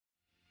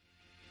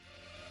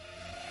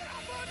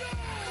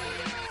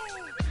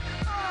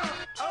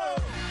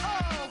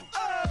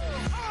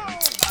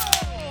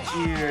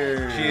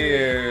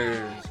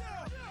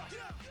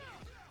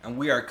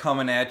are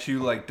coming at you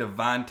like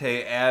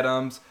Devontae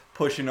Adams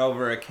pushing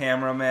over a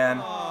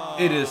cameraman.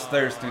 It is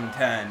Thurston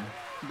 10.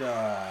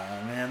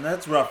 Man,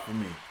 that's rough for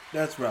me.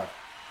 That's rough.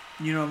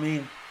 You know what I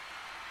mean?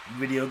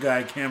 Video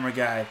guy, camera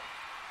guy.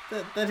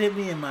 That hit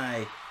me in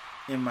my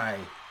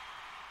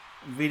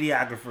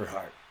videographer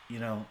heart. You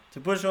know, to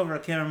push over a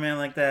cameraman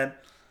like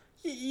that,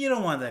 you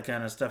don't want that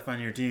kind of stuff on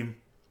your team.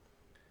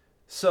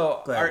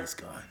 So Glad he's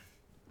gone.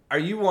 Are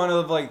you one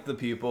of like the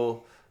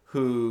people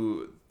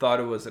who thought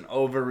it was an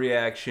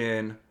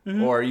overreaction,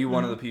 or are you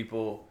one of the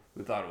people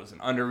who thought it was an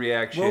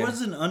underreaction? What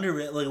was an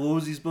underreaction? Like, what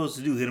was he supposed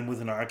to do? Hit him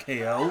with an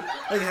RKO?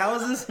 Like, how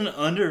is this an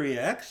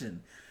underreaction?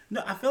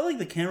 No, I felt like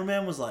the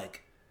cameraman was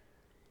like,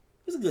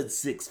 he was a good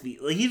 6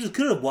 feet. Like, he just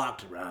could have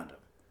walked around him.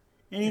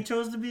 And he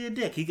chose to be a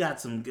dick. He got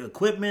some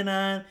equipment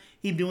on.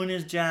 He doing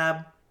his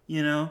job,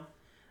 you know?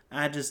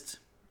 I just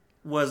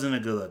wasn't a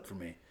good look for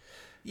me.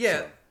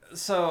 Yeah,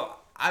 so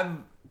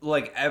I'm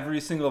like every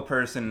single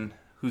person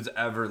who's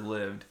ever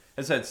lived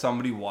has had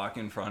somebody walk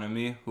in front of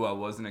me who I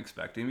wasn't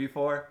expecting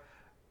before.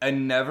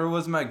 And never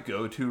was my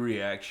go-to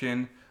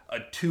reaction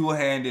a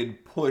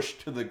two-handed push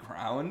to the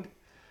ground.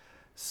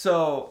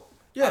 So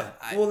yeah,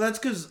 well, that's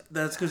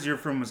because you're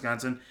from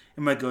Wisconsin,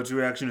 and my go-to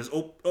reaction is,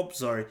 oh,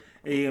 sorry.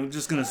 Hey, I'm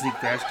just going to sneak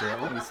past you.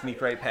 Let me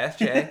sneak right past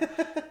you.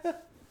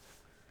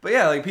 But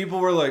yeah, like, people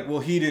were like, well,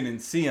 he didn't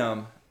see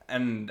him.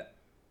 And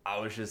I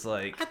was just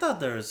like... I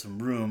thought there was some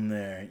room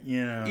there,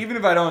 you know. Even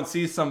if I don't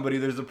see somebody,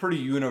 there's a pretty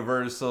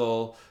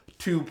universal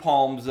 2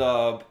 palms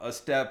up, a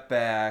step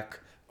back.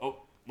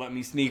 Oh, let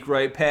me sneak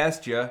right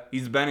past you.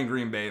 He's been in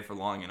Green Bay for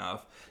long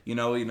enough. You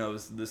know, he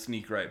knows the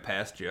sneak right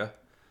past you.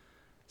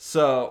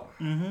 So...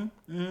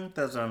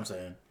 That's what I'm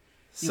saying.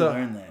 You So,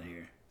 learned that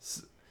here.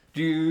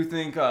 do you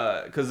think,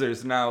 because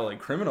there's now, like,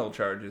 criminal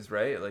charges,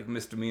 right? Like,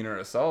 misdemeanor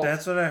assault.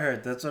 That's what I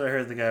heard. That's what I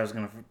heard the guy was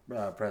going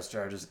to press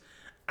charges.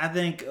 I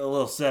think a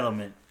little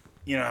settlement.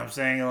 You know what I'm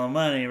saying? A little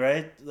money,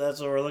 right? That's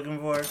what we're looking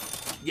for.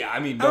 Yeah, I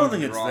mean, I don't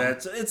think it's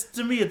that. It's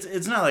to me,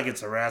 it's not like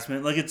it's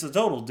harassment. Like, it's a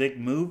total dick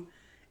move.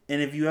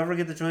 And if you ever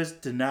get the choice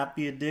to not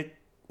be a dick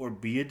or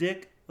be a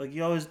dick, like,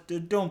 you always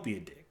don't be a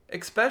dick.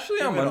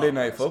 Especially on Monday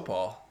Night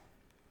Football.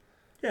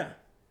 Yeah.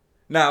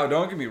 Now,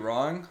 don't get me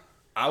wrong.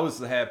 I was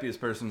the happiest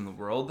person in the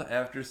world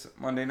after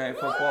Monday Night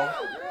Football.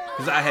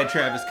 Because I had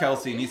Travis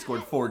Kelce and he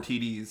scored 4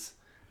 TDs.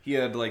 He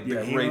had, like,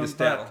 the greatest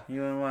stat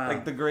line.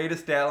 Like, the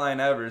greatest stat line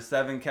ever.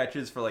 7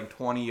 catches for, like,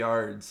 20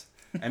 yards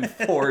and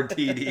 4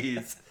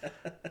 TDs.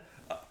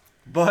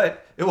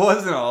 But it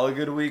wasn't all a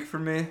good week for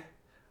me.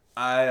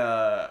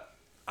 I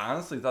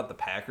honestly thought the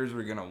Packers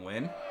were going to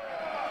win.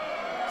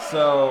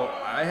 So,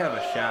 I have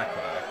a shot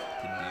clock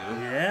to do.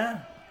 Yeah?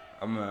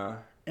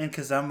 And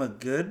because I'm a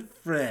good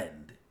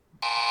friend.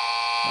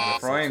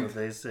 That's what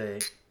they say.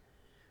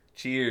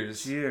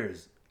 Cheers.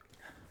 Cheers.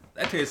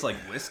 That tastes like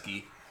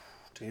whiskey.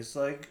 Tastes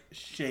like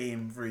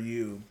shame for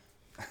you.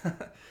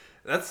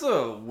 That's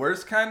the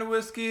worst kind of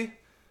whiskey.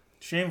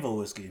 Shameful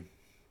whiskey.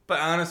 But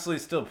honestly,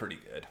 still pretty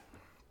good.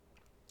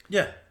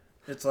 Yeah.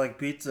 It's like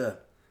pizza.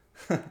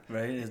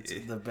 Right?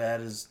 The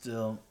bad is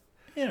still,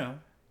 you know.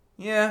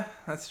 Yeah,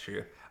 that's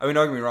true. I mean,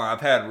 don't get me wrong.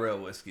 I've had real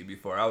whiskey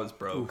before. I was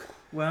broke. Ooh.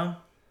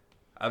 Well.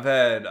 I've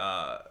had,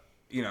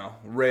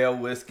 rail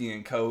whiskey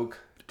and Coke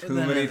too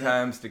many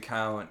times to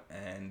count.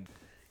 And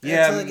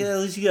yeah. It's like, at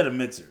least you got a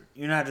mixer.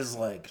 You're not just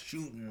like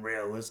shooting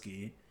rail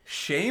whiskey.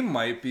 Shame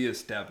might be a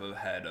step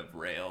ahead of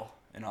rail,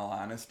 in all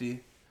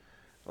honesty.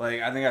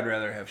 Like, I think I'd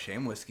rather have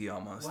shame whiskey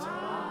almost.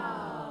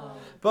 Wow.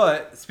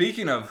 But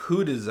speaking of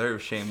who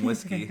deserves shame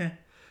whiskey,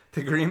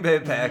 the Green Bay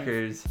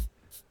Packers.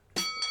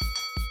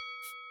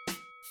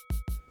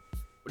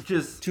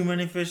 Just too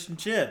many fish and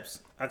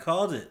chips. I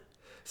called it.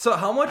 So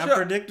how much? I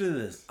predicted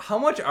this. How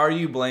much are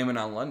you blaming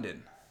on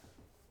London?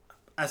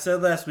 I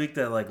said last week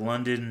that like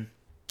London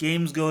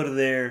games go to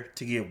there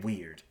to get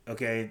weird.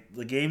 Okay,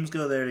 the games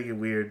go there to get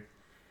weird.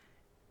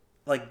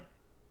 Like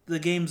the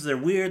games, they're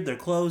weird. They're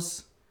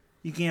close.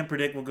 You can't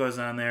predict what goes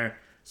on there.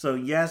 So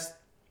yes,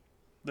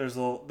 there's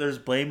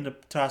blame to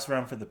toss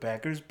around for the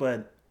Packers,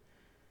 but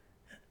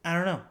I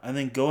don't know. I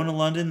think going to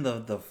London,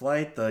 the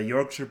flight, the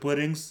Yorkshire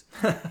puddings,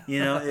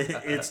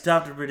 it's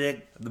tough to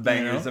predict. The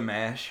bangers of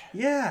mash.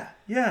 Yeah.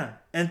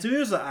 And to me, it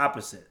was the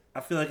opposite. I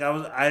feel like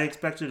I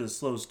expected a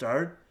slow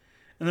start,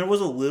 and there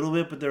was a little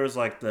bit, but there was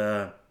like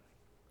they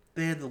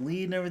had the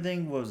lead and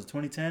everything. What was it,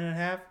 2010 at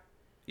half?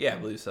 Yeah, I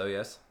believe so.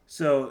 Yes.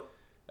 So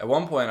at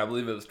one point, I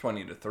believe it was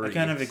 20-3. I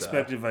kind of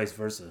expected vice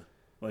versa,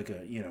 like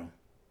a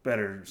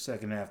better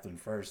second half than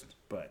first.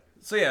 But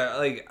so yeah,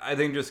 like I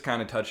think just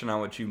kind of touching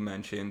on what you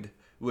mentioned,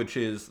 which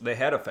is they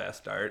had a fast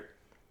start.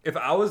 If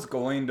I was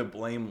going to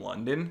blame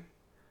London,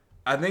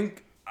 I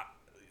think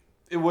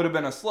it would have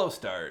been a slow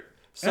start.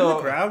 So and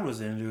the crowd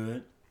was into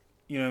it.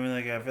 You know what I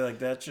mean? Like I feel like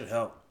that should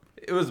help.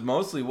 It was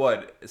mostly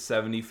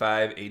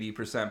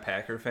 75-80%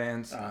 Packer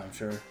fans. I'm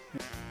sure.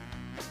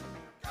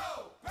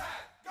 Go,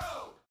 Pack,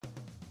 go!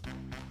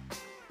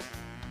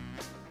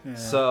 Yeah.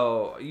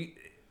 So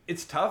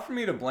it's tough for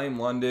me to blame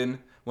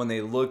London when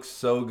they look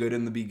so good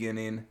in the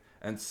beginning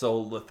and so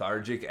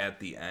lethargic at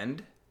the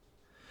end.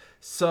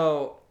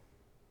 So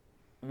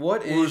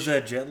Was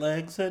that jet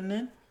lag setting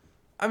in?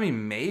 I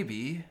mean,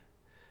 maybe.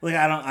 Like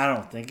I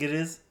don't think it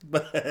is,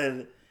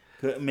 but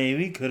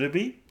maybe could it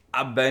be?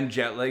 I've been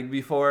jet lagged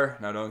before.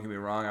 Now, don't get me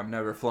wrong. I've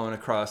never flown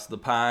across the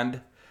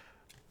pond,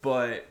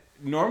 but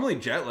normally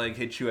jet lag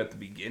hits you at the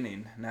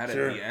beginning, not at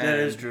the end. That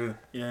is true.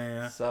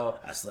 Yeah. So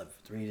I slept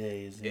for 3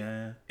 days.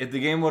 Yeah. If the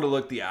game would have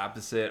looked the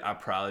opposite, I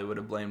probably would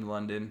have blamed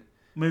London.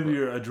 Maybe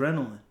your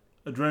adrenaline.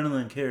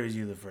 Adrenaline carries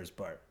you the first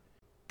part.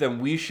 Then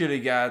we should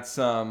have got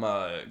some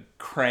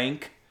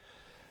crank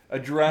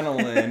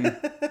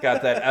adrenaline.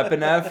 Got that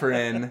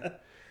epinephrine.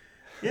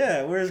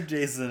 Yeah, where's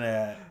Jason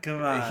at?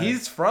 Come on.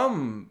 He's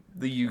from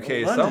the UK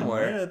London,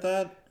 somewhere. Right? I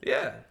thought.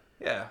 Yeah.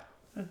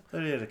 I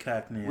thought he had a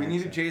Cockney We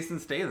needed Jason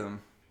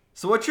Statham.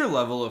 So what's your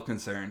level of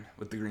concern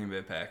with the Green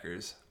Bay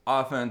Packers?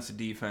 Offense,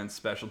 defense,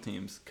 special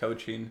teams,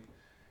 coaching.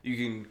 You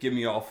can give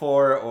me all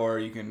four, or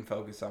you can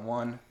focus on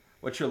one.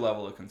 What's your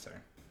level of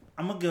concern?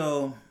 I'm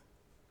going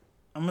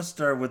to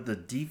start with the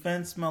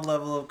defense, my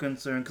level of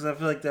concern, because I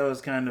feel like that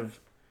was kind of,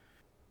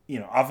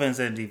 offense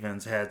and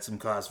defense had some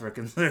cause for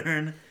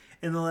concern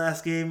in the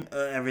last game.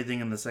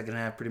 Everything in the second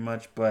half, pretty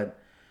much. But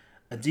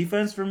a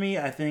defense for me,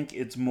 I think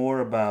it's more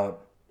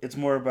about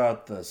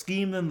the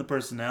scheme than the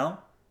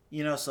personnel.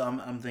 So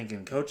I'm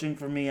thinking coaching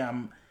for me. I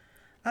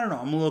don't know.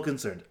 I'm a little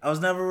concerned. I was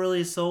never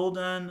really sold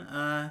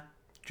on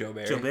Joe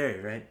Barry. Joe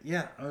Barry, right?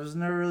 Yeah, I was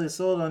never really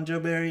sold on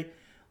Joe Barry.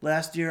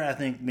 Last year, I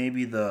think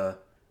maybe the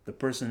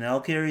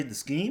personnel carried the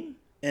scheme,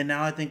 and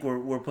now I think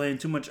we're playing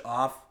too much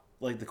off.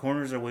 Like the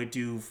corners are way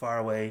too far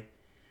away.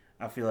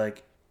 I feel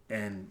like,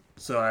 and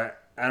so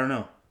I don't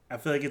know. I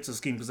feel like it's a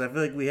scheme because I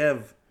feel like we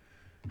have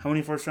how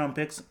many first round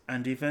picks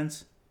on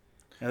defense?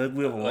 I think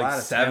we have a lot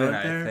of 7,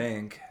 talent there. I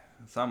think.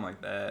 Something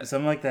like that.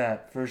 Something like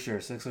that, for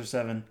sure. 6 or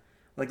 7.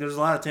 Like, there's a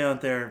lot of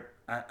talent there.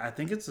 I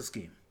think it's a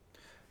scheme.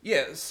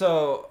 Yeah,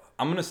 so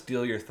I'm going to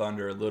steal your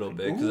thunder a little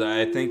bit because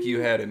I think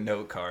you had a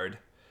note card.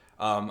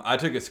 I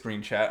took a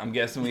screenshot. I'm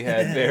guessing we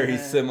had very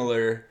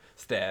similar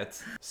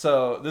stats.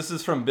 So this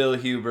is from Bill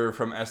Huber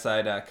from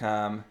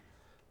SI.com.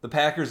 The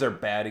Packers are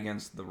bad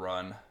against the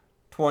run.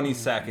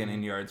 22nd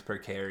in yards per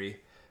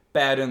carry.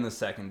 Bad in the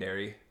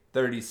secondary.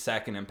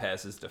 32nd in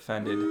passes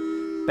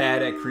defended.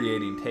 Bad at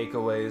creating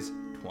takeaways.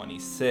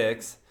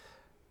 26th.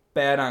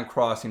 Bad on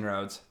crossing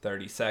routes,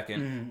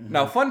 32nd.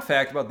 Now, fun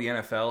fact about the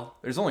NFL,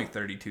 there's only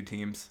 32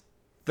 teams.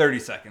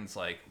 32nd's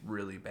like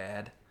really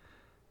bad.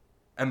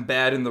 And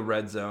bad in the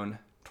red zone,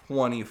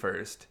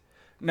 21st.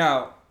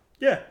 Now,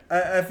 yeah,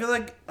 I feel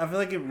like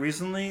it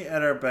recently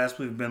at our best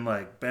we've been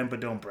like bend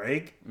but don't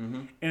break,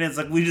 and it's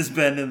like we just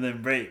bend and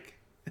then break.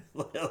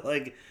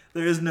 Like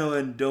there is no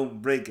and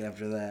don't break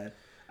after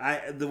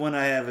that. The one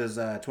I have is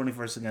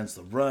 21st against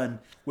the run,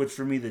 which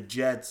for me the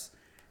Jets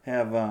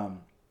have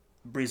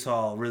Brees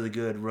Hall, really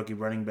good rookie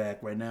running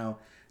back right now.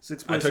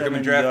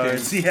 6.7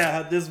 yards.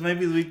 Yeah, this may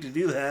be the week to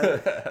do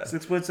that.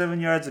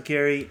 6.7 yards a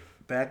carry.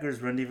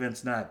 Packers run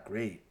defense not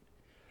great,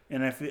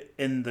 and I feel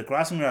in the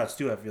crossing routes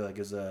too. I feel like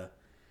is a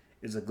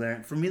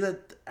glaring for me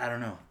that I don't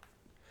know.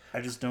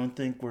 I just don't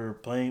think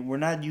we're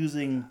not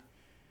using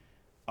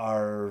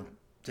our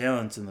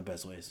talents in the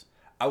best ways.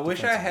 I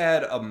wish I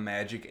had a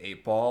magic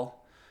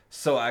 8-ball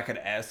so I could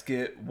ask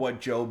it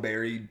what Joe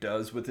Barry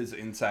does with his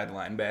inside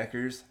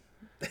linebackers.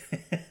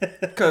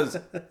 Because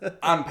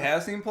on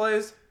passing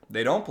plays,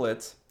 they don't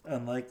blitz.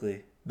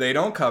 Unlikely. They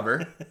don't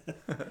cover.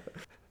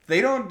 They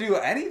don't do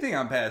anything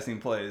on passing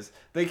plays.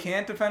 They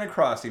can't defend a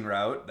crossing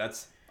route.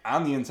 That's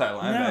on the inside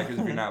linebackers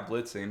if you're not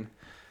blitzing.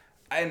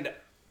 And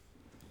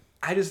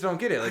I just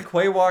don't get it. Like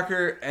Quay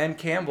Walker and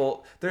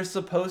Campbell, they're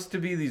supposed to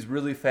be these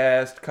really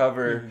fast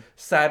cover,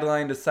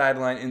 sideline to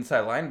sideline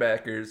inside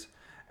linebackers.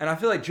 And I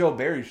feel like Joe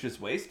Barry's just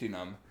wasting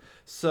them.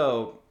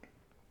 So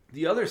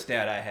the other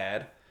stat I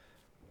had,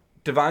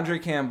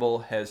 Devondre Campbell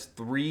has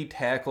 3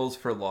 tackles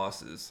for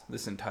losses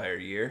this entire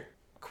year.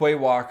 Quay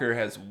Walker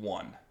has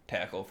 1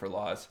 tackle for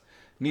loss.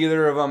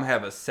 Neither of them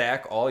have a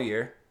sack all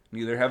year.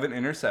 Neither have an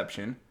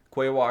interception.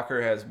 Quay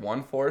Walker has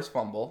 1 forced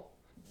fumble.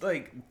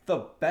 Like,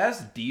 the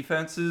best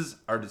defenses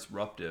are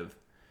disruptive.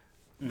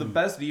 The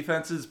best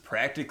defenses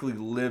practically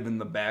live in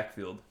the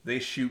backfield. They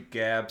shoot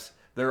gaps.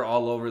 They're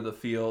all over the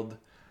field.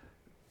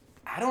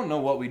 I don't know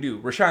what we do.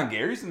 Rashawn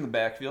Gary's in the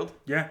backfield.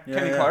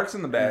 Kenny Clark's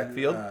in the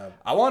backfield.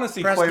 I want to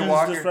see Quay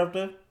Walker.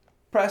 Disruptive.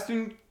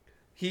 Preston,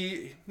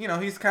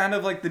 he's kind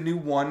of like the new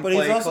one. But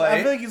play I feel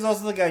Clay. like he's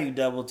also the guy you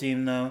double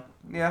team though.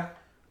 Yeah.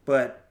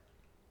 But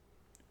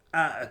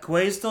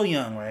Quay's still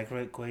young, right?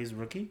 Quay's a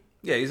rookie.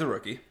 Yeah, he's a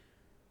rookie.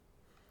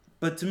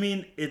 But to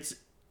me, it's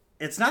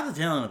not the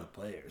talent of the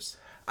players.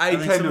 I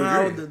think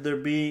somehow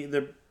agree.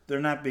 They're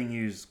not being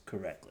used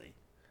correctly.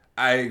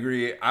 I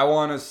agree. I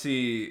want to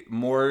see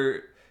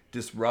more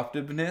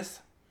disruptiveness.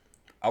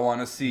 I want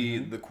to see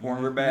the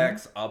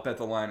cornerbacks up at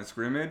the line of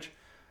scrimmage.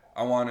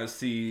 I want to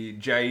see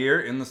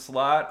Jair in the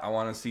slot. I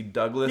want to see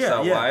Douglas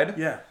out wide.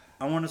 Yeah,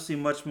 I want to see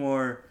much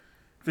more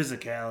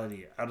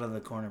physicality out of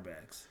the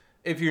cornerbacks.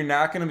 If you're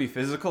not going to be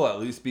physical, at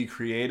least be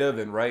creative.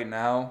 And right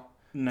now,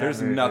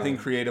 there's nothing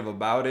creative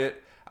about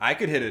it. I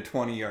could hit a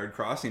 20-yard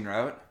crossing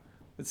route.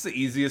 It's the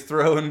easiest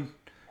throw in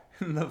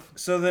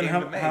So then,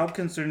 how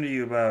concerned are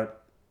you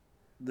about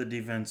the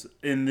defense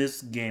in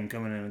this game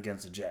coming in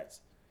against the Jets?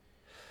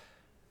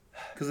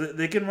 Because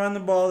they can run the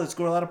ball. They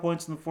score a lot of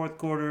points in the fourth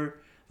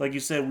quarter. Like you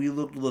said, we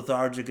looked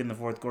lethargic in the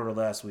fourth quarter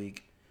last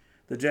week.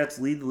 The Jets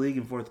lead the league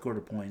in fourth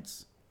quarter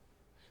points.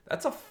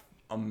 That's a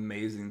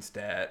amazing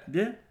stat.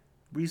 Yeah.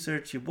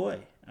 Research your boy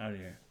out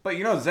here. But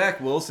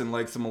Zach Wilson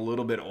likes him a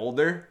little bit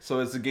older, so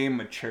as the game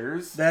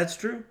matures, that's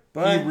true.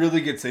 But he really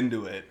gets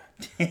into it.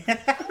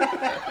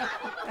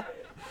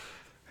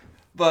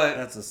 But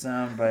that's a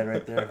sound bite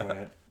right there for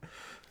it.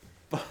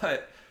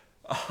 But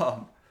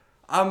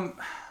I'm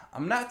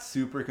not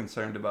super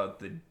concerned about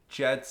the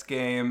Jets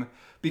game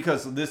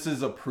because this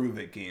is a prove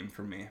it game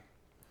for me.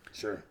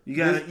 Sure. You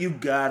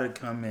gotta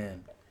come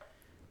in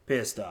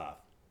pissed off.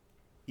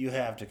 You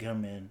have to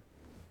come in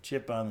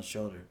chip on the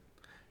shoulder.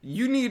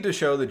 You need to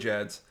show the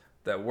Jets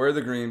that we're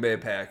the Green Bay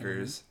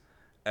Packers,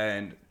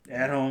 and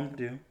at home,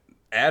 too.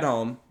 At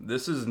home,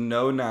 this is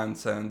no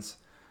nonsense,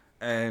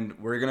 and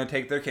we're gonna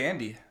take their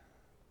candy.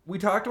 We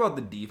talked about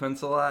the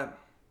defense a lot.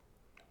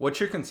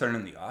 What's your concern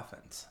in the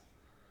offense?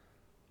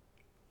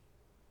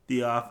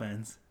 The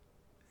offense.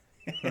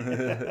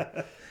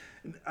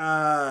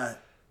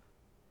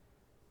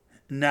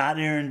 Not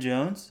Aaron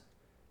Jones.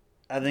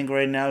 I think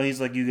right now he's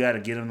like, you got to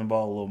get him the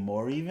ball a little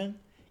more even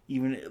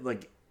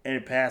like any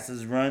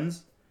passes,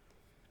 runs.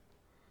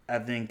 I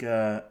think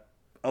other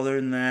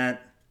than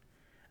that,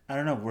 I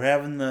don't know. We're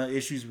having the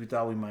issues we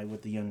thought we might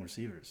with the young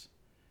receivers,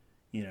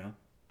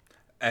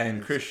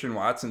 And Christian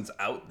Watson's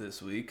out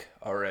this week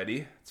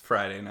already. It's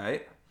Friday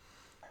night.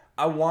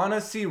 I want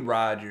to see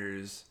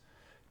Rodgers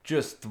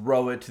just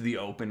throw it to the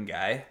open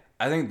guy.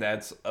 I think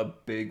that's a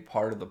big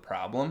part of the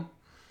problem.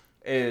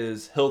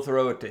 Is he'll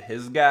throw it to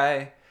his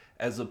guy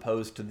as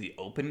opposed to the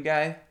open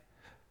guy.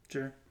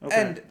 Sure. Okay.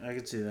 And I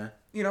can see that.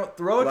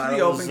 Throw it to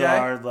the open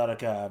guy. A lot of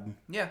Cobb.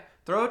 Yeah.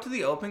 Throw it to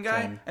the open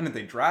guy. Same. And if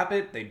they drop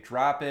it, they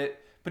drop it.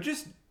 But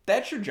just,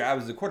 that's your job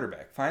as a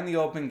quarterback. Find the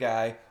open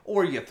guy,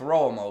 or you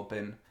throw him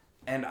open.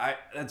 And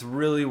that's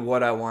really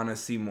what I want to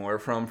see more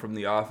from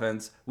the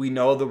offense. We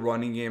know the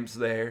running game's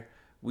there.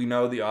 We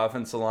know the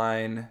offensive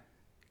line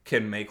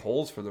can make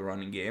holes for the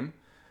running game.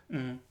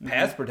 Mm-hmm.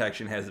 Pass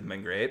protection hasn't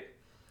been great.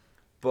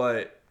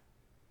 But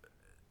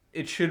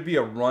it should be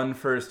a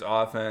run-first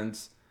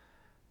offense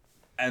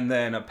and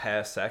then a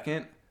pass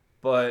second.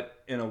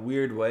 But in a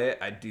weird way,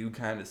 I do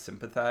kind of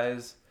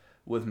sympathize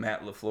with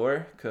Matt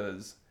LaFleur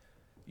because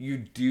you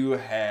do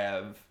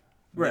have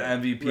the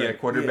MVP at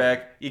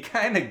quarterback. Yeah. You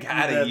kind of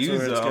got to use him.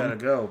 That's where it's got to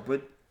go.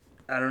 But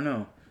I don't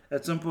know.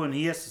 At some point,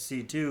 he has to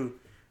see, too,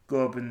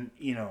 go up and,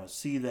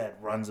 see that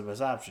run's the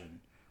best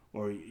option.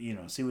 Or,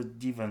 see what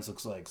defense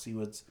looks like. See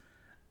what's...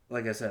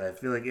 Like I said, I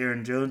feel like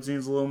Aaron Jones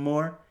needs a little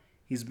more.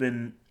 He's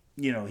been,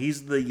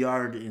 he's the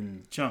yard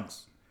in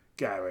chunks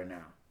guy right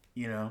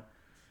now,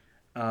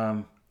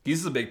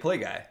 He's the big play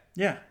guy.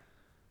 Yeah.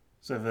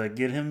 So I feel like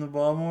get him the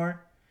ball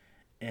more.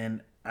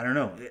 And I don't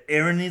know.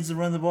 Aaron needs to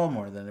run the ball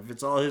more then. If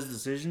it's all his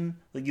decision,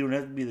 like you don't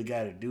have to be the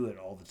guy to do it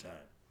all the time.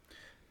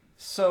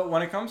 So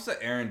when it comes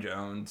to Aaron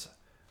Jones,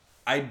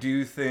 I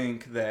do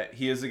think that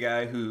he is a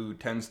guy who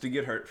tends to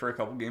get hurt for a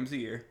couple games a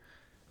year.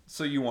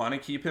 So you want to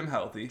keep him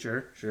healthy.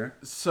 Sure.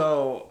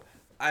 So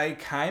I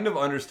kind of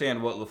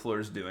understand what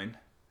LaFleur's doing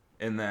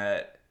in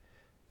that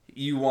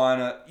you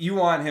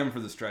want him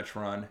for the stretch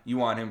run. You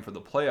want him for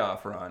the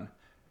playoff run.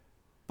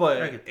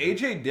 But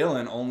A.J.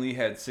 Dillon only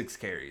had 6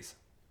 carries.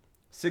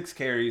 6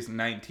 carries,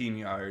 19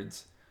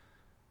 yards.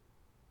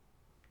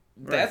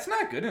 Right. That's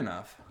not good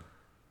enough.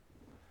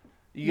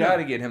 You got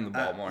to get him the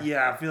ball more.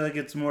 Yeah, I feel like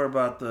it's more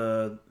about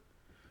the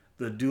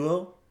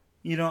duo.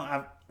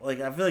 I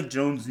feel like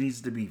Jones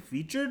needs to be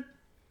featured,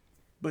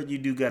 but you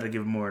do got to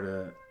give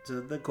more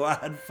to the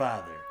quad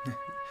father.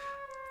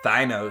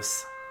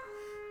 Thanos.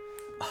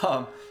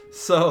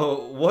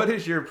 So what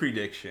is your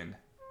prediction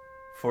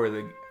for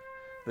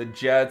the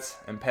Jets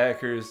and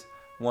Packers?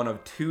 One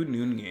of 2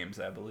 noon games,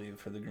 I believe,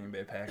 for the Green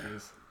Bay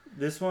Packers.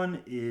 This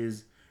one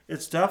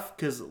it's tough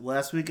because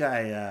last week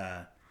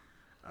I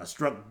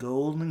struck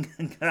gold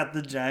and got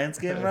the Giants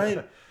game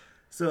right.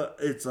 So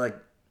it's like,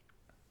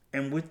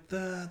 and with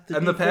the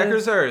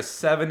Packers are a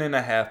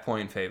 7.5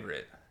 point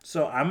favorite.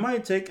 So I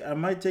might take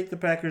the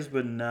Packers,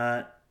 but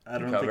not. I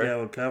don't think I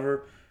would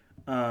cover.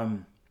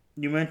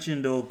 You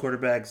mentioned old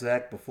quarterback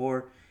Zach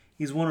before.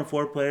 He's one of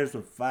 4 players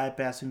with 5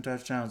 passing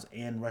touchdowns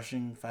and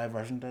 5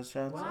 rushing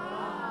touchdowns.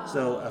 Wow.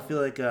 So I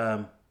feel like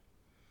I'm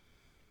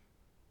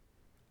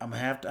gonna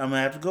have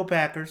to go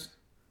Packers.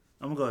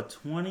 I'm gonna go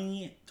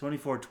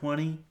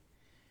 24-20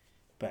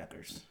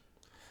 Packers.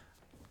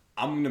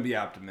 I'm gonna be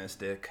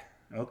optimistic.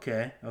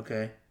 Okay.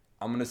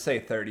 I'm going to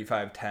say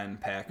 35-10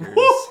 Packers.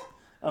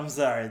 I'm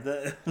sorry.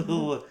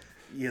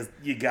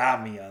 You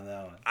got me on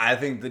that one. I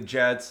think the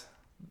Jets,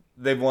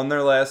 they've won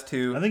their last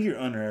 2. I think you're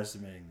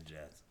underestimating the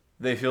Jets.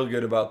 They feel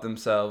good about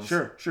themselves.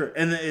 Sure.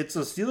 And it's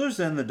the Steelers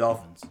and the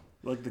Dolphins.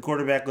 Like the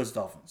quarterbackless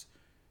Dolphins.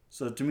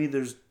 So to me,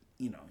 there's,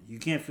 you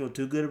can't feel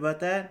too good about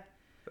that.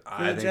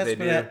 I think Jets, they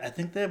do. I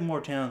think they have more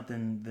talent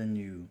than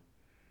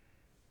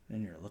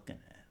you're looking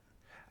at.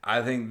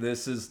 I think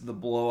this is the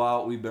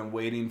blowout we've been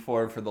waiting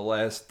for the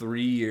last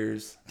 3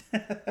 years.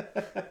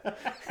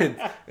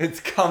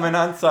 It's coming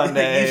on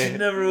Sunday. You should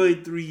never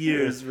wait 3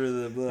 years for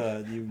the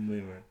blowout.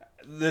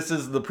 This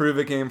is the prove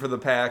it game for the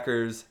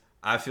Packers.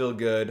 I feel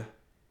good.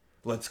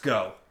 Let's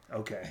go.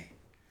 Okay.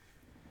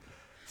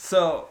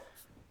 So,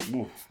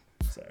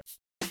 sorry.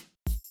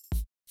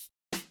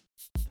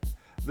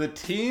 The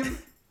team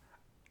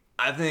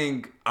I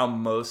think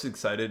I'm most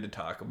excited to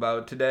talk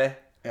about today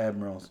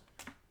Admirals.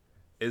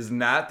 Is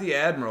not the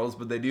Admirals,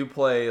 but they do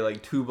play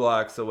like 2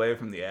 blocks away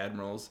from the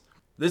Admirals.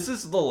 This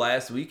is the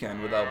last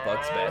weekend without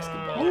Bucks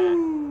basketball.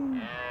 Woo.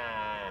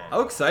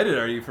 How excited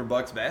are you for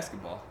Bucks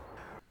basketball?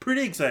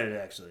 Pretty excited,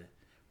 actually.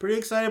 Pretty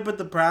excited, but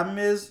the problem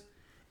is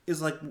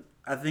like,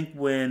 I think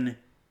and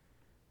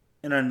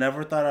I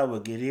never thought I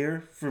would get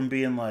here from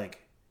being like,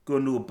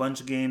 going to a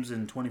bunch of games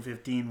in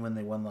 2015 when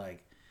they won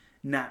like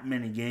not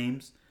many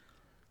games.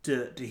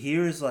 To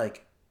here is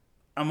like,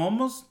 I'm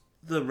almost,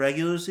 the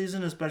regular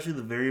season, especially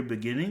the very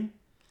beginning,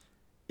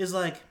 is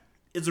like,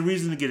 it's a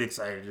reason to get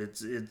excited.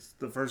 It's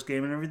the first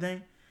game and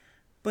everything,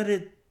 but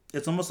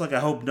it's almost like I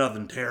hope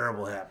nothing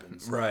terrible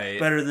happens. Right.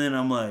 Better than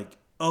I'm like,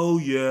 oh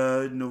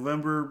yeah,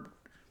 November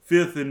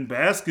 5th in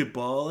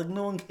basketball, like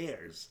no one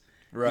cares.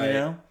 Right. You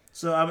know?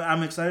 So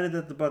I'm excited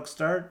that the Bucks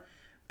start,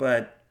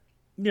 but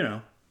you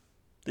know,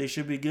 they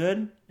should be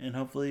good, and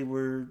hopefully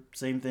we're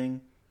same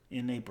thing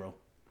in April.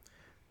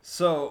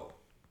 So,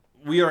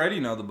 we already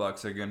know the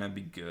Bucks are going to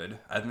be good.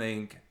 I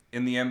think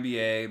in the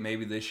NBA,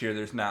 maybe this year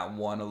there's not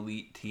one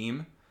elite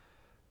team,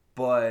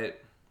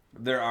 but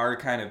there are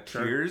kind of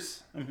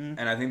tiers, and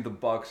I think the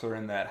Bucks are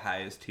in that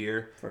highest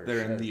tier.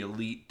 They're in the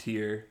elite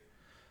tier.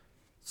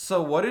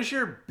 So, what is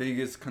your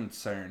biggest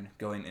concern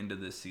going into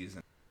this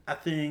season? I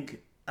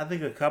think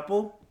a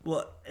couple,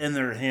 well, and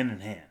they're hand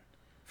in hand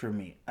for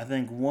me. I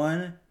think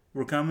one,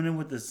 we're coming in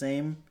with the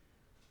same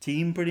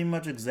team pretty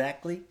much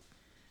exactly.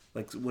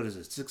 Like, what is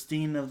it,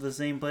 16 of the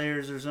same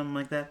players or something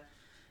like that?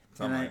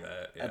 Like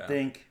that, yeah. I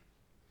think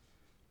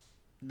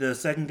the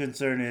second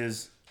concern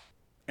is,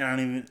 and I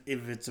don't even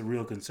if it's a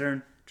real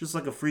concern, just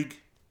like a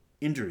freak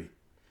injury.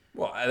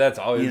 Well, that's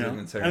always a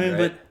concern, right?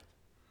 But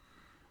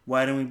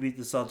why didn't we beat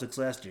the Celtics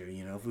last year?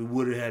 If we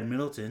would have had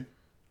Middleton.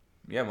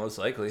 Yeah, most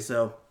likely.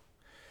 So,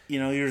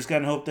 you're just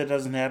going to hope that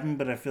doesn't happen,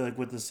 but I feel like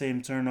with the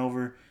same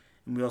turnover,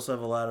 and we also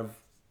have a lot of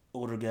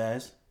older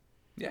guys.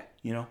 Yeah.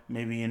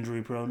 Maybe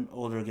injury-prone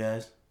older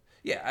guys.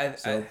 Yeah,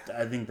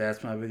 I think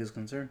that's my biggest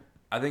concern.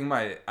 I think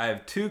I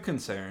have 2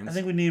 concerns. I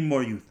think we need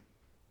more youth.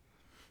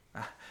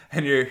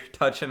 And you're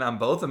touching on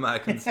both of my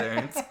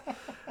concerns.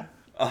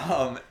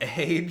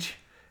 Age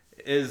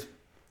is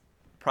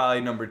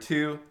probably number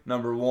 2.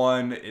 Number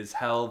 1 is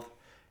health.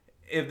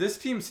 If this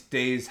team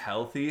stays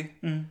healthy,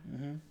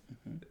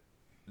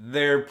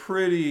 they're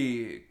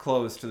pretty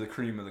close to the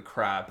cream of the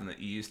crop in the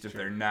East if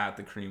they're not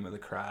the cream of the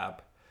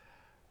crop.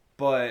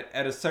 But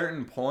at a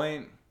certain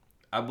point,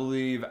 I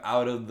believe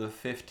out of the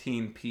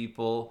 15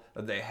 people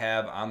that they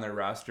have on their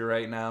roster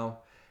right now,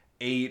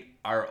 8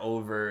 are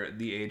over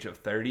the age of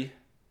 30.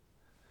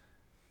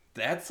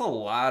 That's a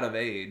lot of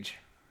age.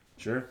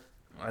 Sure.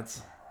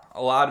 That's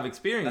a lot of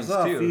experience, too. I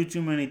saw a few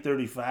too many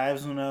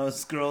 35s when I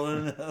was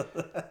scrolling.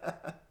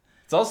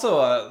 It's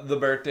also the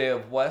birthday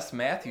of Wes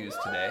Matthews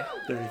today.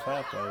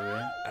 35, probably,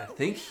 right? I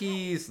think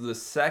he's the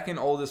second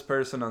oldest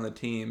person on the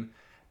team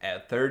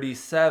at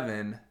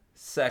 37,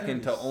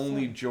 second to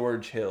only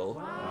George Hill.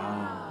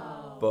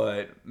 Wow.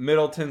 But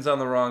Middleton's on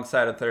the wrong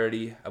side of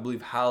 30. I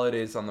believe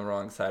Holiday's on the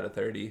wrong side of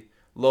 30.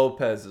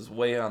 Lopez is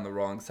way on the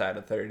wrong side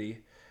of 30.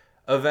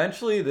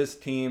 Eventually, this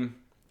team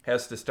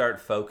has to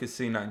start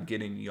focusing on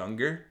getting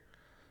younger.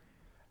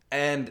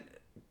 And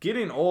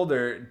getting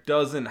older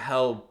doesn't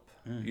help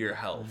your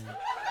health.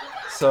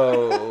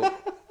 So,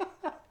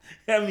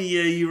 I mean,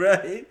 yeah, you're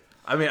right.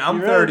 I mean, I'm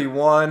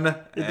 31. It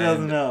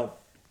doesn't help.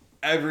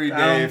 Every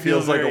day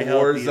feels like a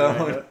war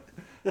zone.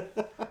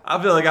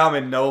 I feel like I'm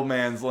in no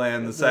man's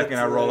land the second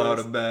I roll out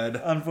of bed.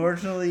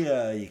 Unfortunately,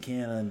 you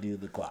can't undo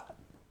the clock.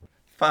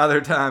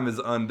 Father Time is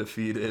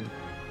undefeated.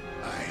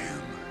 I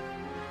am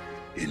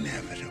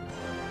inevitable.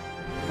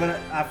 But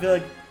I feel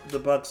like the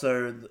Bucks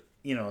are,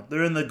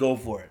 they're in the go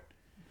for it.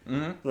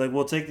 Mm-hmm. Like,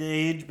 we'll take the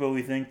age, but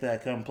we think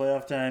that come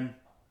playoff time,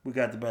 we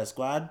got the best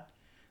squad.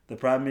 The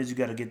problem is you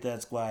got to get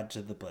that squad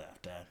to the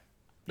playoff time.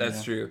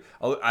 That's true.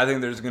 I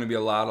think there's going to be a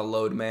lot of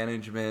load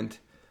management.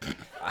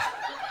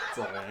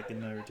 Sorry, I can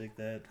never take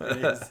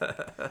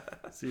that.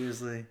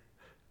 Seriously.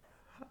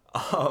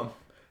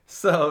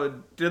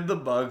 So, did the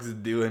Bucks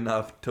do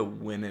enough to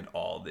win it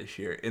all this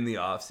year in the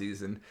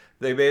offseason?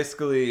 They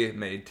basically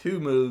made 2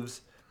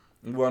 moves.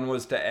 One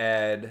was to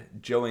add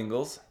Joe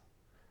Ingles,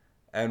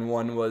 and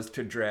one was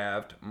to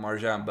draft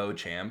Marjon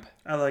Beauchamp.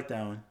 I like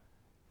that one.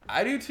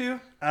 I do too.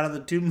 Out of the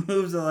 2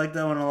 moves, I like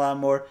that one a lot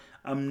more.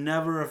 I'm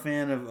never a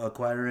fan of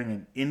acquiring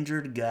an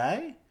injured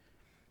guy.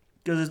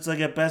 Because it's like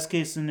a best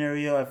case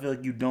scenario, I feel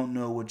like you don't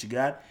know what you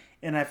got.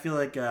 And I feel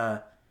like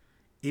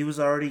he was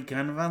already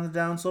kind of on the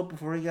downslope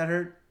before he got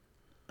hurt.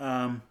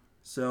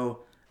 So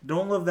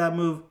don't love that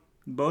move.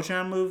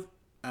 Beauchamp move,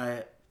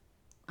 I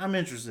I'm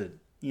interested.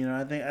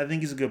 I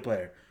think he's a good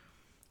player.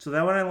 So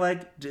that one I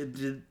like.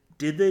 Did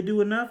they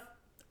do enough?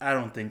 I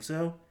don't think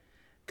so.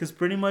 Because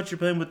pretty much you're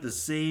playing with the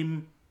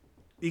same...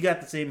 You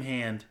got the same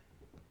hand.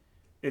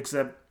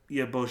 Except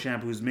you have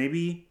Beauchamp, who's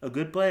maybe a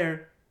good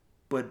player,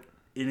 but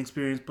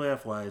inexperienced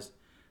playoff-wise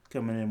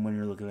coming in when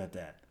you're looking at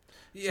that.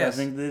 Yes.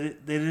 So I think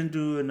they didn't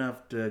do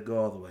enough to go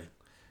all the way.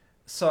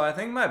 So I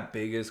think my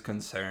biggest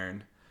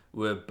concern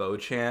with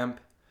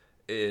Beauchamp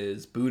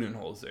is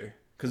Budenholzer.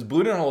 Because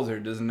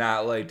Budenholzer does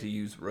not like to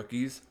use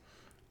rookies.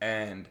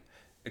 And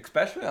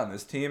especially on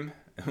this team,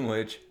 in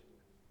which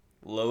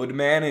load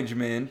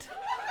management...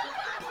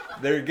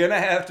 They're going to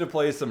have to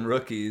play some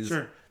rookies.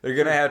 Sure. They're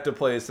going to have to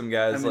play some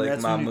guys like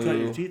that's Mamu, when you cut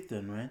your teeth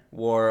then, right?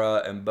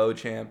 Wara, and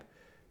Beauchamp.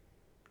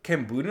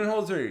 Can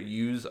Budenholzer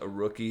use a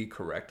rookie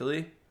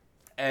correctly?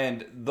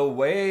 And the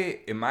way,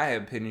 in my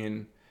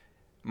opinion,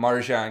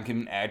 Marjan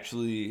can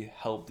actually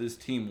help this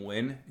team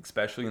win,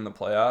 especially in the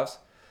playoffs,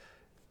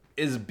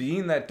 is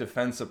being that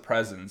defensive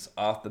presence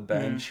off the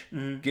bench,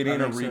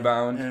 getting a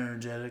rebound.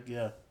 Energetic,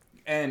 yeah.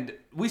 And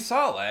we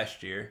saw it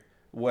last year.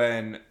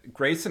 When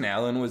Grayson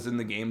Allen was in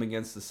the game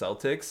against the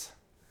Celtics,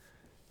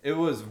 it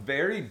was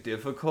very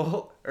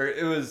difficult, or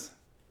it was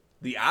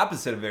the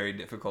opposite of very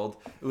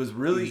difficult. It was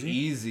really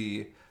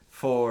easy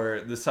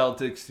for the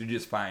Celtics to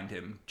just find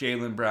him.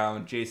 Jaylen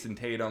Brown, Jason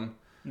Tatum,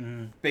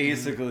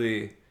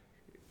 basically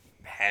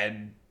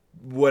had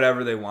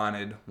whatever they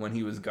wanted when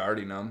he was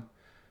guarding them.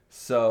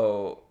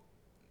 So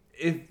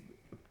if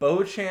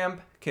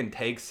Beauchamp can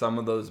take some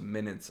of those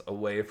minutes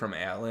away from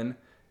Allen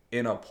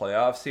in a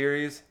playoff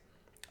series,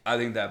 I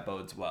think that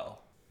bodes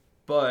well.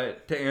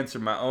 But to answer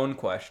my own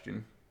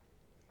question,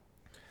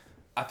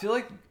 I feel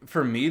like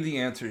for me the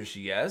answer is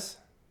yes.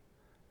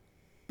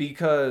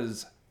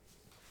 Because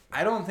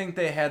I don't think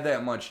they had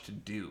that much to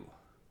do.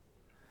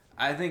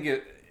 I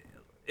think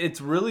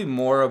it's really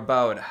more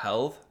about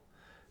health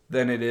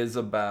than it is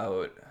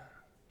about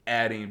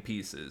adding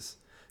pieces.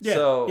 Yeah,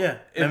 so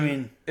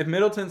if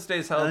Middleton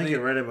stays healthy, I think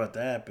you're right about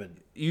that. But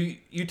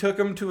you took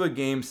him to a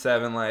Game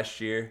 7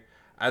 last year.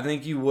 I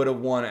think you would have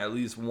won at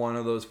least one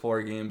of those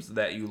 4 games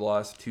that you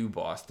lost to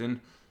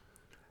Boston.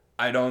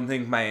 I don't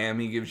think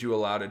Miami gives you a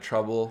lot of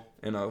trouble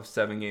in a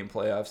 7-game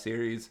playoff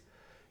series.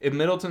 If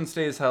Middleton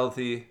stays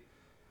healthy,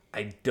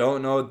 I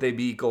don't know if they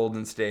beat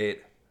Golden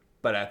State,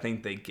 but I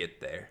think they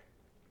get there.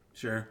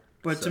 Sure.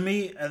 But to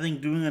me, I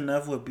think doing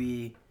enough would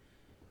be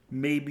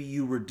maybe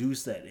you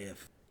reduce that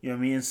if. You know what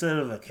I mean? Instead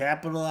of a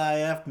capital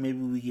IF, maybe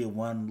we get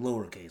one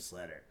lowercase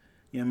letter.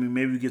 You know what I mean?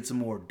 Maybe we get some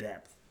more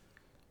depth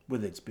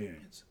with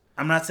experience.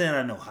 I'm not saying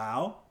I know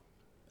how.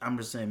 I'm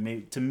just saying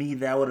maybe to me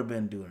that would have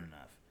been doing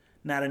enough.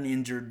 Not an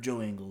injured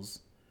Joe Ingles.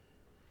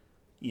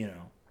 Yeah,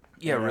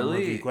 really.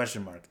 Rookie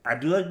question mark. I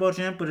do like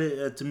Beauchamp,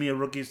 but to me a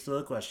rookie is still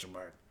a question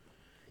mark.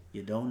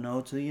 You don't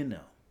know till you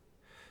know.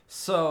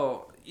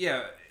 So,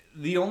 yeah,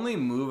 the only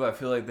move I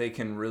feel like they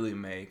can really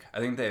make, I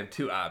think they have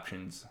 2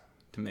 options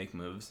to make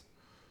moves.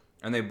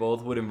 And they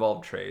both would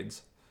involve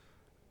trades.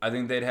 I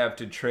think they'd have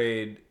to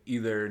trade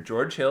either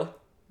George Hill,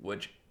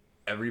 which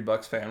every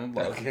Bucks fan would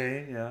love.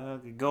 Okay, yeah.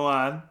 Okay. Go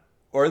on.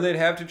 Or they'd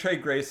have to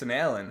trade Grayson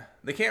Allen.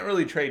 They can't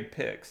really trade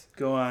picks.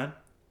 Go on.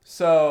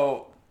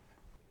 So,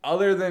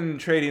 other than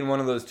trading one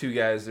of those 2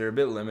 guys, they're a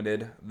bit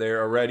limited.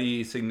 They're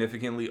already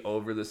significantly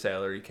over the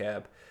salary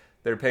cap.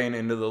 They're paying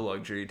into the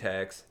luxury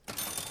tax.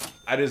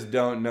 I just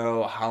don't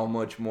know how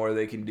much more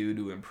they can do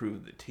to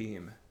improve the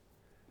team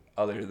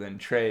other than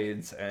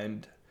trades.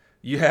 And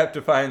you have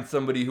to find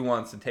somebody who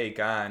wants to take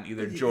on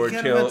either George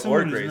Hill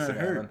or Grayson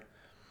Allen.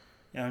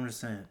 Yeah, I'm just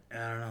saying. I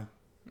don't know.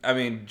 I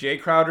mean, Jay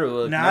Crowder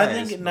looked nice.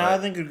 I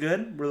think we're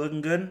good. We're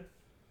looking good.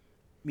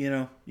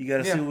 You got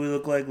to see what we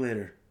look like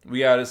later. We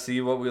got to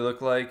see what we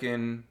look like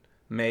in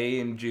May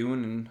and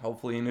June and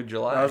hopefully into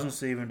July. I was going to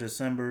say even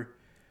December,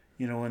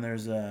 when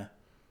there's the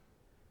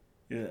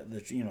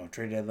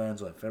trade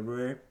deadline's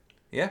February.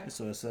 Yeah.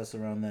 So assess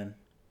around then.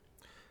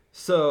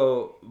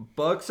 So,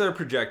 Bucks are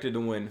projected to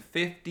win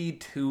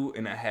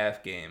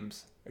 52.5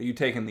 games. Are you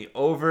taking the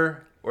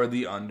over or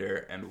the under,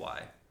 and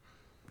why?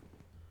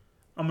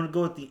 I'm going to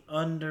go with the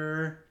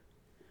under.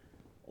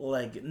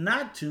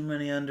 Not too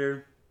many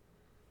under.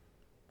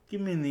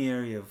 Give me in the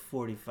area of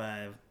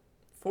 45.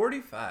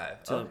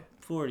 45? To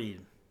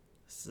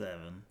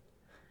 47.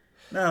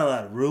 Not a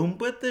lot of room,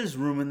 but there's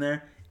room in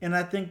there. And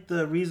I think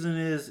the reason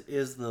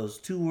is those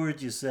 2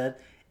 words you said,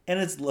 and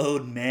it's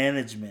load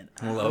management.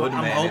 I'm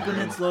hoping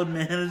it's load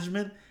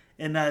management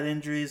and not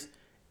injuries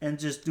and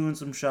just doing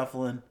some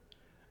shuffling.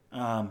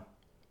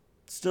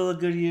 Still a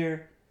good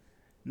year.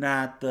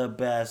 Not the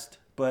best,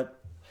 but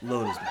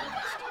load is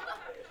managed.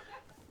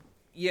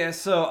 Yeah,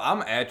 so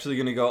I'm actually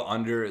going to go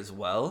under as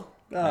well.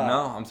 I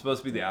know, I'm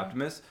supposed to be the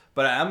optimist,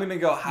 but I'm going to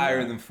go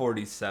higher than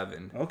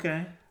 47.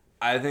 Okay.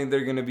 I think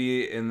they're going to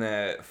be in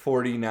the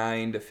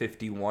 49 to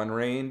 51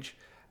 range.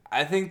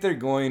 I think they're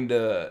going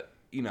to,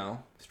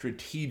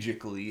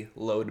 strategically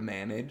load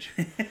manage.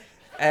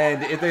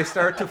 And if they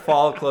start to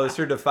fall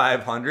closer to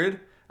 500,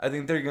 I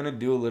think they're going to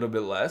do a little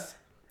bit less.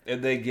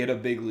 If they get a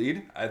big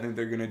lead, I think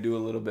they're going to do a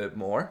little bit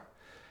more.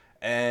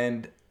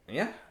 And,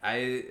 Yeah,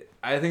 I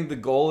think the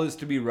goal is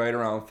to be right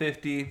around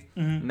 50,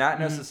 not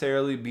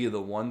necessarily be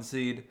the 1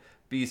 seed,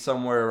 be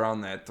somewhere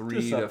around that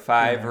 3 to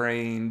 5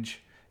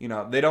 range. You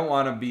know, they don't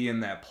want to be in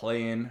that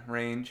play-in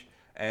range,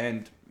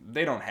 and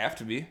they don't have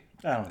to be.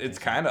 It's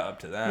kind of up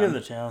to them. You have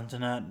the talent to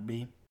not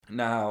be.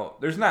 Now,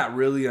 there's not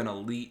really an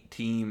elite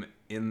team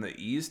in the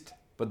East,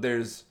 but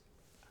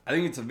I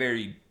think it's a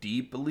very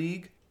deep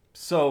league.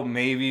 So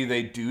maybe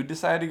they do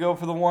decide to go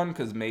for the 1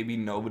 because maybe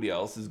nobody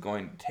else is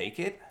going to take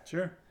it.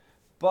 Sure.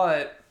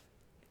 But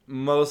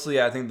mostly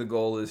I think the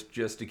goal is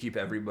just to keep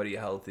everybody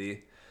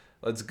healthy.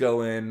 Let's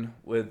go in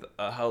with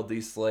a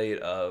healthy slate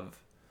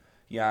of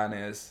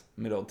Giannis,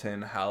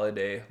 Middleton,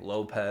 Holiday,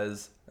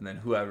 Lopez, and then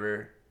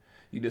whoever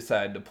you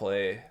decide to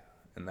play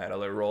in that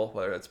other role,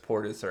 whether it's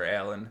Portis or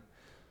Allen.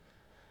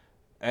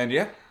 And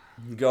yeah,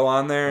 go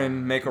on there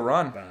and make a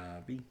run.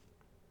 Bobby.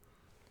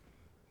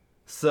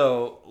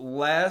 So,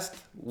 last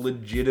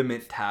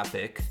legitimate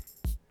topic.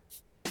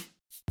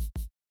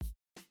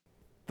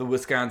 The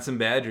Wisconsin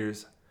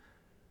Badgers.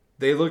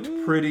 They looked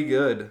pretty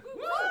good.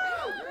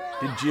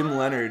 Did Jim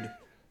Leonard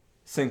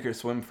sink or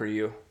swim for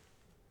you?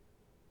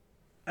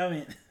 I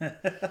mean,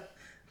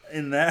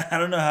 in that, I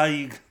don't know how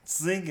you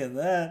sink in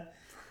that.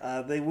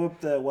 They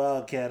whooped that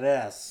Wildcat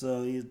ass,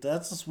 so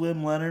that's a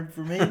swim, Leonard,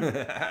 for me.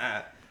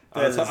 I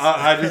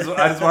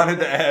just wanted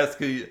to ask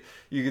you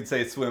could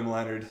say swim,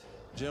 Leonard.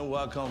 Jim,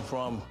 where I come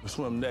from, I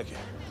swim naked,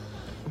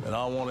 and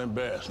I don't want to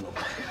embarrass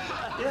nobody.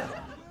 Yeah.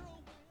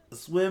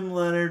 Swim,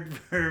 Leonard,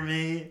 for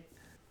me.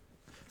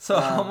 So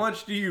how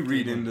much do you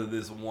read into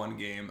this one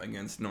game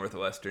against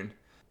Northwestern?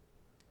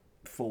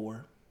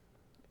 4.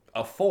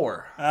 A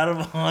 4 out of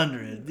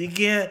 100. You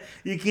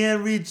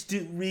can't read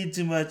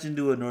too much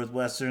into a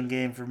Northwestern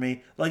game for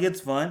me. Like,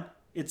 it's fun,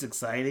 it's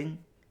exciting,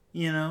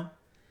 you know.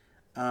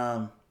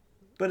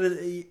 But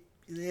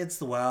it's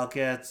the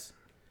Wildcats.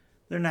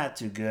 They're not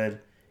too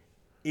good.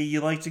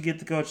 You like to get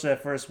the coach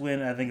that first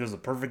win. I think it was a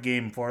perfect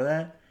game for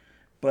that.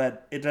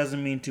 But it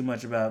doesn't mean too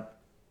much about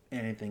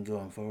anything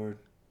going forward.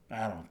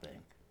 I don't think.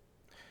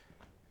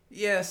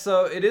 Yeah,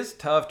 so it is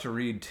tough to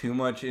read too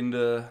much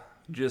into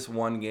just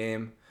one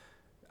game.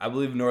 I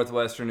believe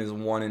Northwestern is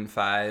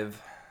 1-5.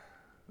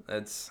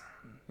 That's,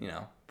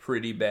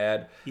 pretty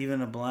bad.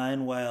 Even a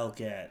blind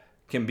Wildcat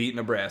can beat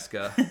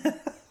Nebraska.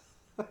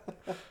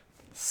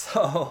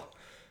 So,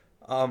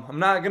 I'm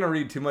not going to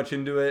read too much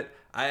into it.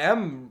 I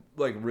am,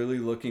 really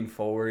looking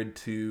forward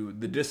to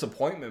the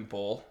Disappointment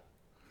Bowl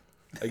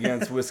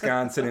against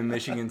Wisconsin and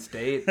Michigan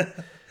State.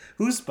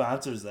 Who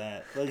sponsors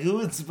that? Who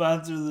would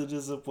sponsor the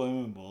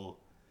Disappointment Bowl?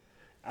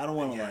 I don't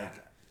want to,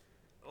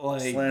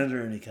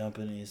 slander any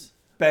companies.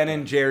 Ben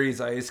and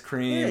Jerry's ice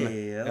cream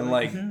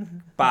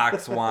and,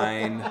 box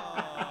wine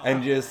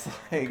and just,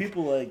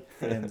 people like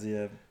fans,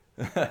 yeah.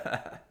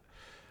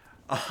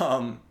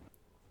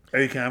 Are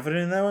you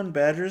confident in that one?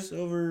 Badgers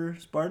over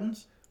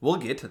Spartans? We'll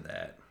get to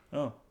that.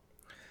 Oh.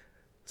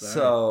 Sorry.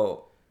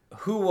 So,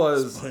 who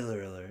was...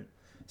 Spoiler alert.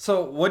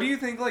 So, what do you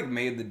think,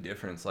 made the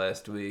difference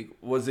last week?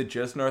 Was it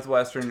just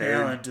Northwestern?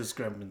 Talent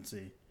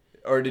discrepancy.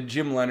 Or did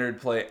Jim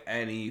Leonard play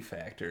any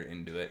factor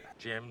into it?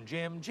 Jim.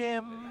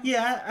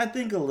 Yeah, I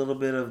think a little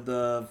bit of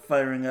the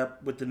firing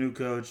up with the new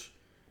coach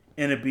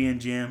and it being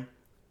Jim.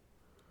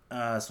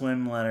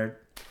 Swim Leonard.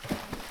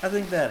 I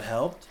think that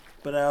helped.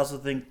 But I also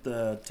think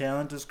the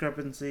talent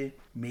discrepancy,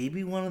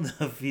 maybe one of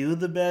the few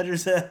the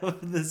Badgers have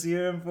this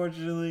year,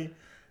 unfortunately.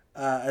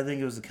 I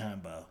think it was a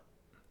combo.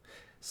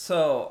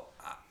 So,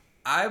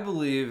 I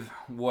believe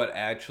what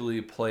actually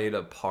played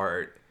a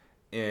part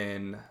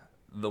in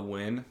the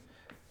win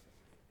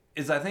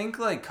is I think,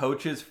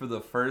 coaches for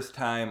the first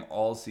time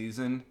all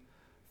season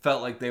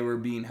felt like they were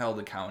being held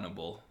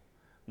accountable.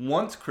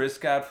 Once Chris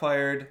got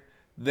fired,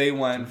 they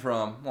went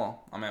from,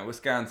 I'm at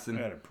Wisconsin.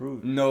 I gotta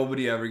prove it.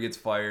 Nobody ever gets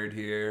fired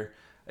here.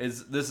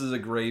 This is a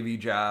gravy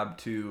job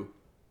to,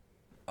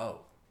 I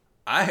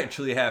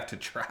actually have to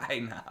try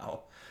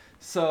now.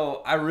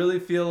 So I really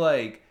feel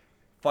like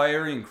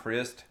firing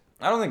Christ,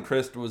 I don't think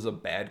Christ was a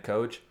bad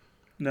coach.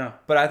 No.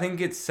 But I think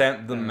it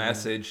sent the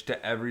message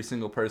to every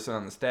single person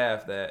on the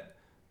staff that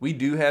we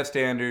do have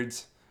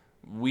standards.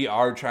 We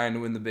are trying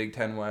to win the Big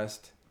Ten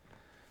West.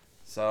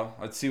 So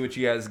let's see what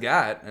you guys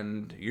got.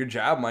 And your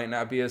job might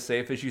not be as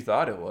safe as you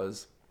thought it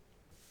was.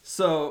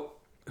 So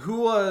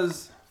who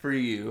was, for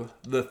you,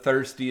 the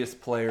thirstiest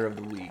player of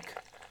the week?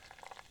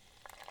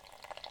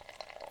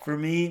 For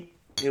me,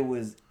 it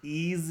was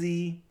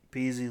easy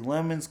peasy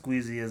lemon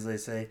squeezy, as they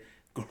say.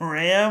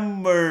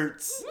 Graham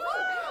Mertz.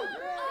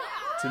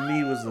 To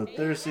me, was the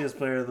thirstiest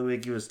player of the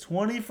week. He was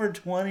 20 for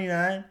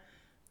 29,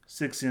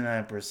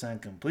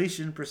 69%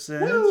 completion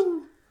percentage.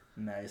 Woo!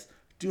 Nice.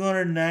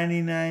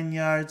 299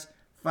 yards,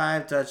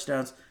 5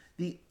 touchdowns.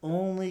 The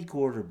only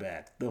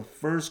quarterback, the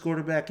first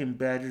quarterback in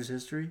Badgers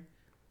history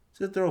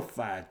to throw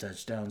 5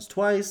 touchdowns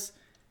twice.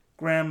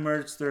 Graham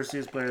Mertz,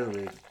 thirstiest player of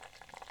the week.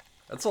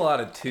 That's a lot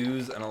of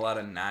 2s and a lot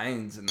of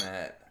 9s in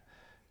that.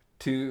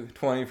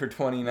 20 for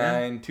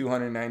 29,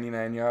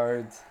 299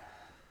 yards.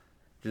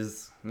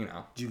 Just, Do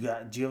you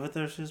have a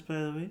thirstiest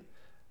player of the week?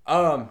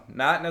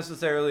 Not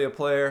necessarily a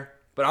player,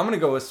 but But I'm going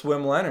to go with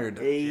Swim Leonard.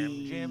 Hey.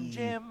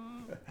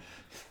 Jim.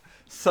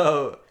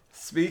 So,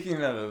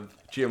 speaking of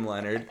Jim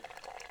Leonard,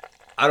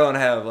 I don't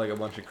have like a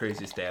bunch of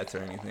crazy stats or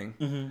anything.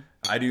 Mm-hmm.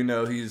 I do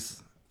know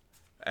he's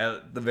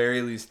at the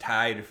very least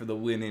tied for the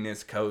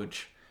winningest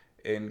coach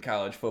in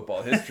college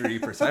football history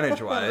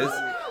percentage-wise.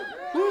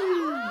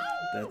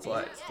 That's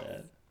a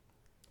stat.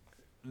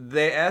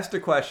 They asked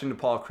a question to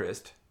Paul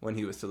Christ when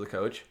he was still the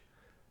coach.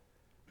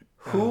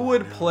 Who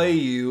would play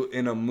you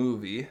in a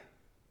movie?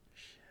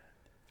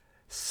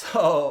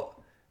 So,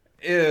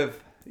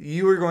 if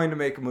you were going to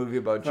make a movie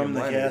about Jim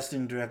Leonard. From the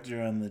casting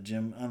director on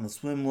the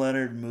Swim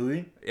Leonard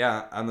movie.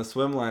 Yeah, on the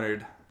Swim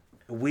Leonard.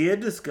 We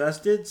had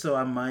discussed it, so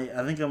I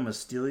think I'm gonna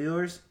steal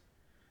yours.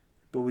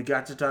 But we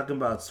got to talking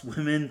about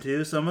swimming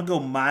too, so I'm gonna go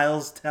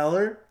Miles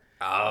Teller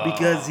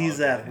because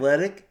he's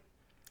athletic,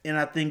 and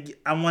I think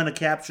I want to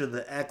capture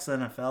the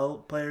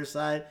ex-NFL player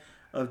side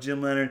of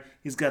Jim Leonard.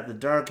 He's got the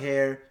dark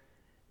hair,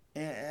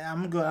 and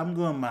I'm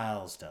going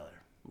Miles Teller.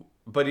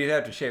 But he'd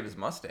have to shave his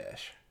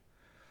mustache.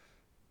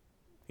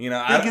 You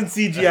know, I can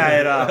CGI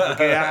it off.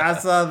 Okay, I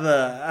saw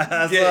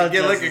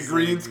get like a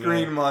green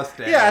screen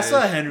mustache. Yeah, I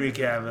saw Henry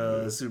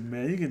Cavill as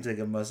Superman. You can take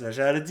a mustache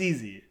out; it's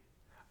easy,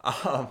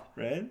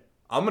 right?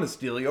 I'm gonna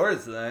steal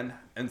yours then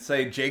and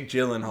say Jake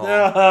Gyllenhaal.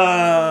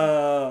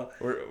 No,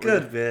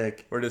 good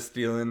pick. We're just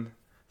stealing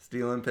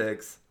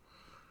picks.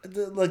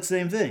 Like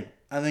same thing.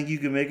 I think you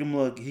could make him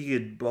look. He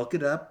could bulk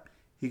it up.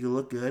 He could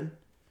look good.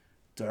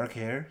 Dark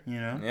hair, you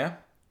know. Yeah.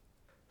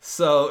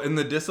 So in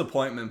the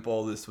disappointment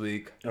bowl this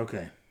week,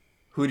 Okay.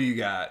 who do you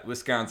got?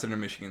 Wisconsin or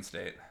Michigan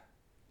State?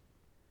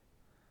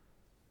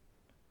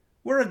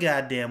 We're a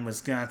goddamn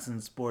Wisconsin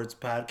sports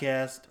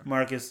podcast,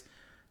 Marcus.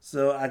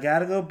 So I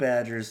gotta go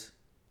Badgers.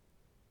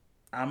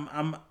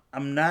 I'm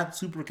not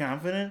super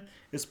confident,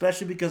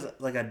 especially because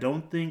like I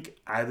don't think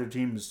either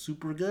team is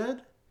super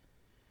good,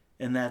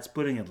 and that's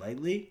putting it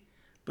lightly.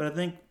 But I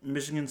think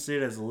Michigan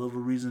State has a little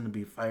reason to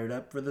be fired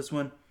up for this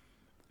one.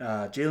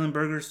 Jalen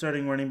Berger,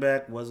 starting running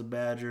back, was a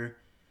Badger.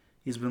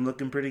 He's been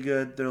looking pretty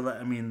good. They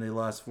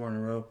lost 4 in a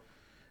row,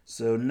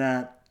 so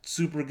not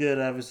super good.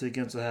 Obviously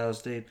against Ohio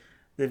State,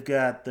 they've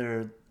got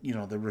their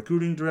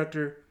recruiting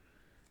director,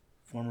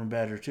 former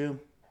Badger too.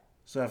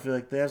 So I feel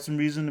like they have some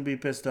reason to be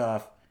pissed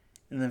off,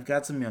 and they've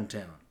got some young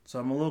talent.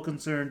 So I'm a little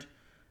concerned,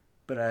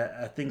 but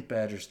I think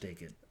Badgers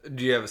take it.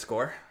 Do you have a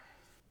score?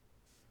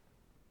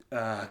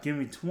 Give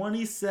me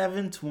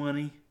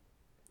 27-20.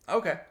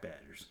 Okay.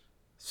 Badgers.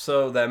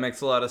 So that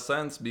makes a lot of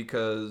sense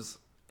because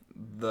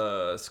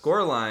the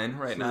score line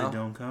right now, they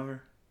don't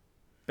cover.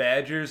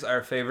 Badgers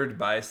are favored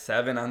by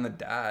 7 on the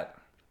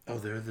dot. Oh,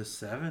 they're the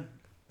 7?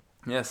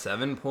 Yeah,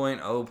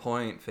 7.0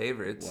 point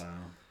favorites.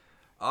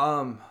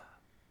 Wow.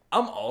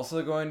 I'm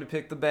also going to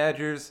pick the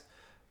Badgers,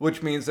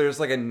 which means there's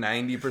like a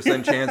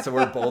 90% chance that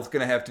we're both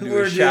going to have to do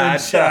We're a doing shot.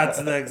 shots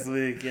next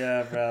week.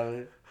 Yeah,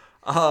 probably.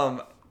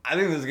 I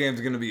think this game's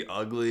going to be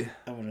ugly.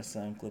 I'm going to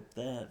sound clip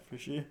that for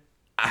sure.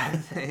 I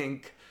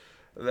think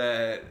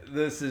that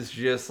this is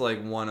just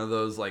like one of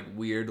those like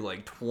weird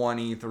like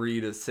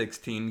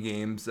 23-16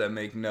 games that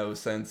make no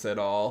sense at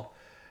all.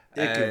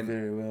 It could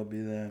very well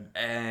be that.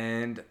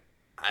 And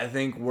I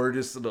think we're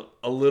just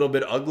a little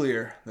bit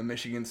uglier than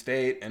Michigan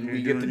State, and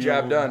we get the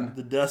job done.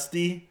 The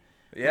dusty?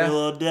 Yeah. We're a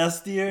little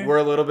dustier? We're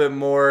a little bit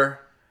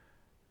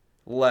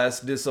less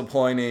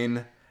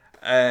disappointing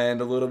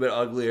and a little bit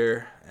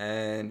uglier.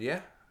 And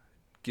yeah,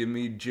 give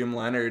me Jim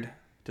Leonard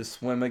to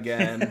swim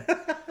again.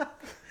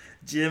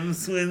 Jim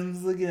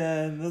swims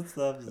again. That's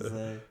tough to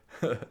say.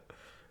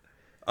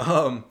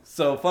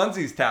 So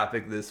Funzy's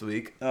topic this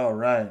week. All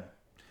right.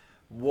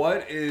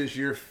 What is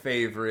your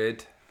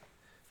favorite,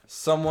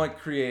 somewhat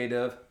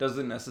creative,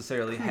 doesn't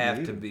necessarily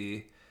have to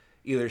be,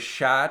 either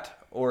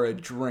shot or a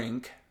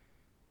drink?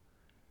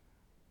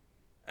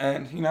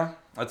 And,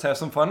 let's have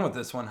some fun with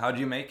this one. How'd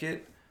you make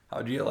it?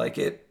 How'd you like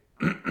it?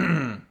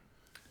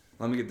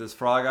 Let me get this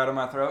frog out of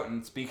my throat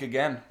and speak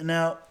again.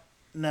 Now,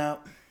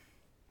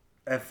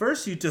 at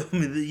first you told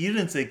me that you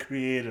didn't say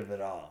creative at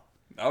all.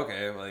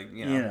 Okay,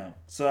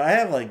 So I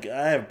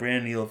have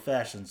brandy old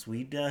fashioned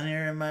sweet down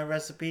here in my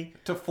recipe.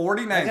 To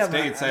 49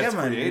 states, that's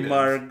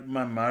creative.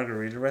 My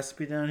margarita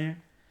recipe down here.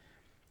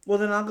 Well,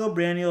 then I'll go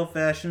brandy old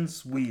fashioned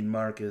sweet,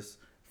 Marcus.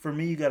 For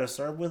me, you got to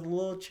start with a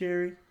little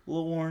cherry, a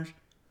little orange, a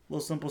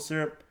little simple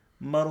syrup.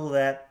 Muddle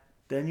that.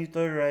 Then you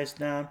throw your ice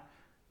down.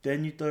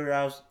 Then you throw your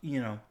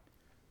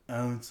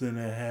ounce and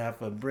a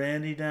half of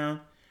brandy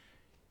down.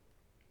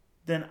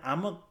 Then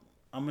I'm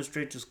a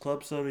straight just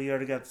club soda. You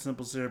already got the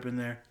simple syrup in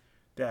there.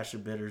 Dash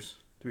of bitters.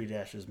 3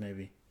 dashes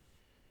maybe.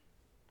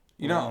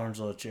 Orange,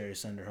 little cherry,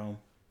 send her home.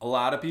 A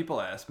lot of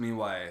people ask me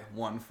why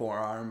one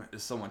forearm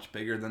is so much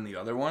bigger than the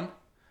other one.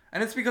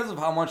 And it's because of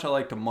how much I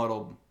like to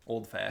muddle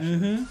old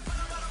fashioned. Mm-hmm.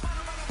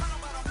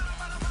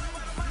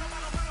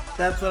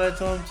 That's what I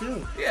told him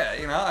too. Yeah,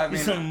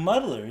 He's a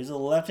muddler. He's a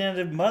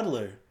left-handed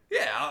muddler.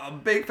 Yeah, I'm a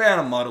big fan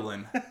of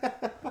muddling.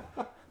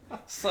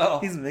 So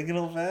He's making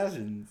old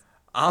fashions.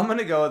 I'm going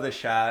to go with a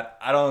shot.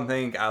 I don't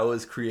think I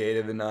was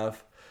creative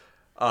enough.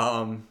 But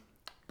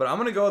I'm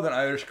going to go with an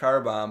Irish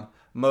car bomb.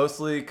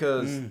 Mostly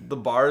because the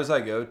bars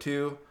I go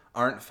to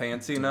aren't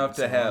fancy enough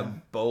to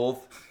have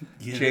both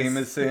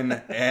Jameson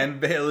and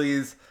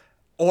Bailey's,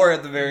 or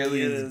at the very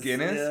least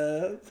Guinness.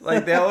 Yeah.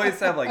 Like they always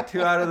have like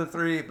 2 out of the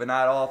 3, but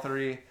not all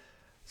 3.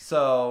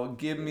 So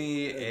give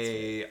me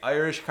a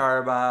Irish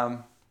car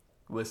bomb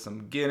with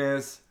some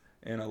Guinness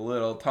in a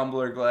little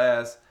tumbler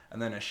glass,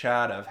 and then a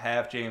shot of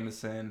half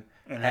Jameson,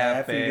 and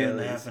half Bailey's. You doing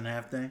the Half and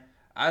half thing?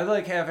 I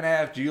like half and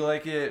half. Do you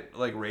like it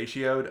like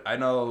ratioed? I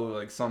know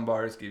like some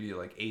bars give you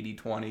like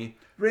 80-20,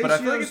 but I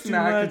feel like it's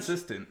not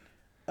consistent.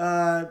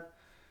 And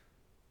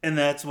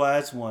that's why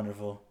it's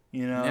wonderful.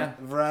 You know,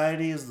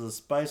 variety is the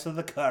spice of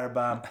the car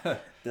bomb.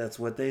 That's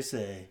what they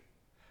say.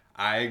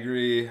 I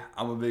agree.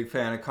 I'm a big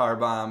fan of car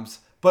bombs,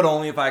 but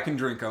only if I can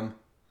drink them.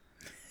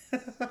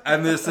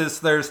 And this is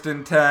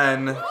Thurston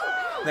 10.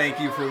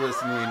 Thank you for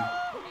listening.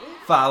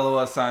 Follow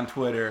us on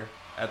Twitter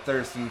at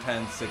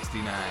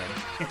Thurston1069.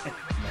 Nice.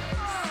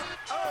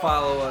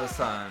 Follow us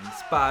on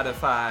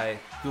Spotify,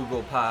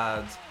 Google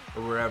Pods,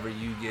 or wherever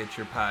you get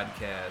your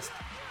podcast.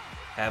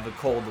 Have a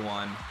cold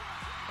one.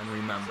 And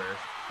remember,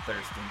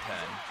 Thurston 10.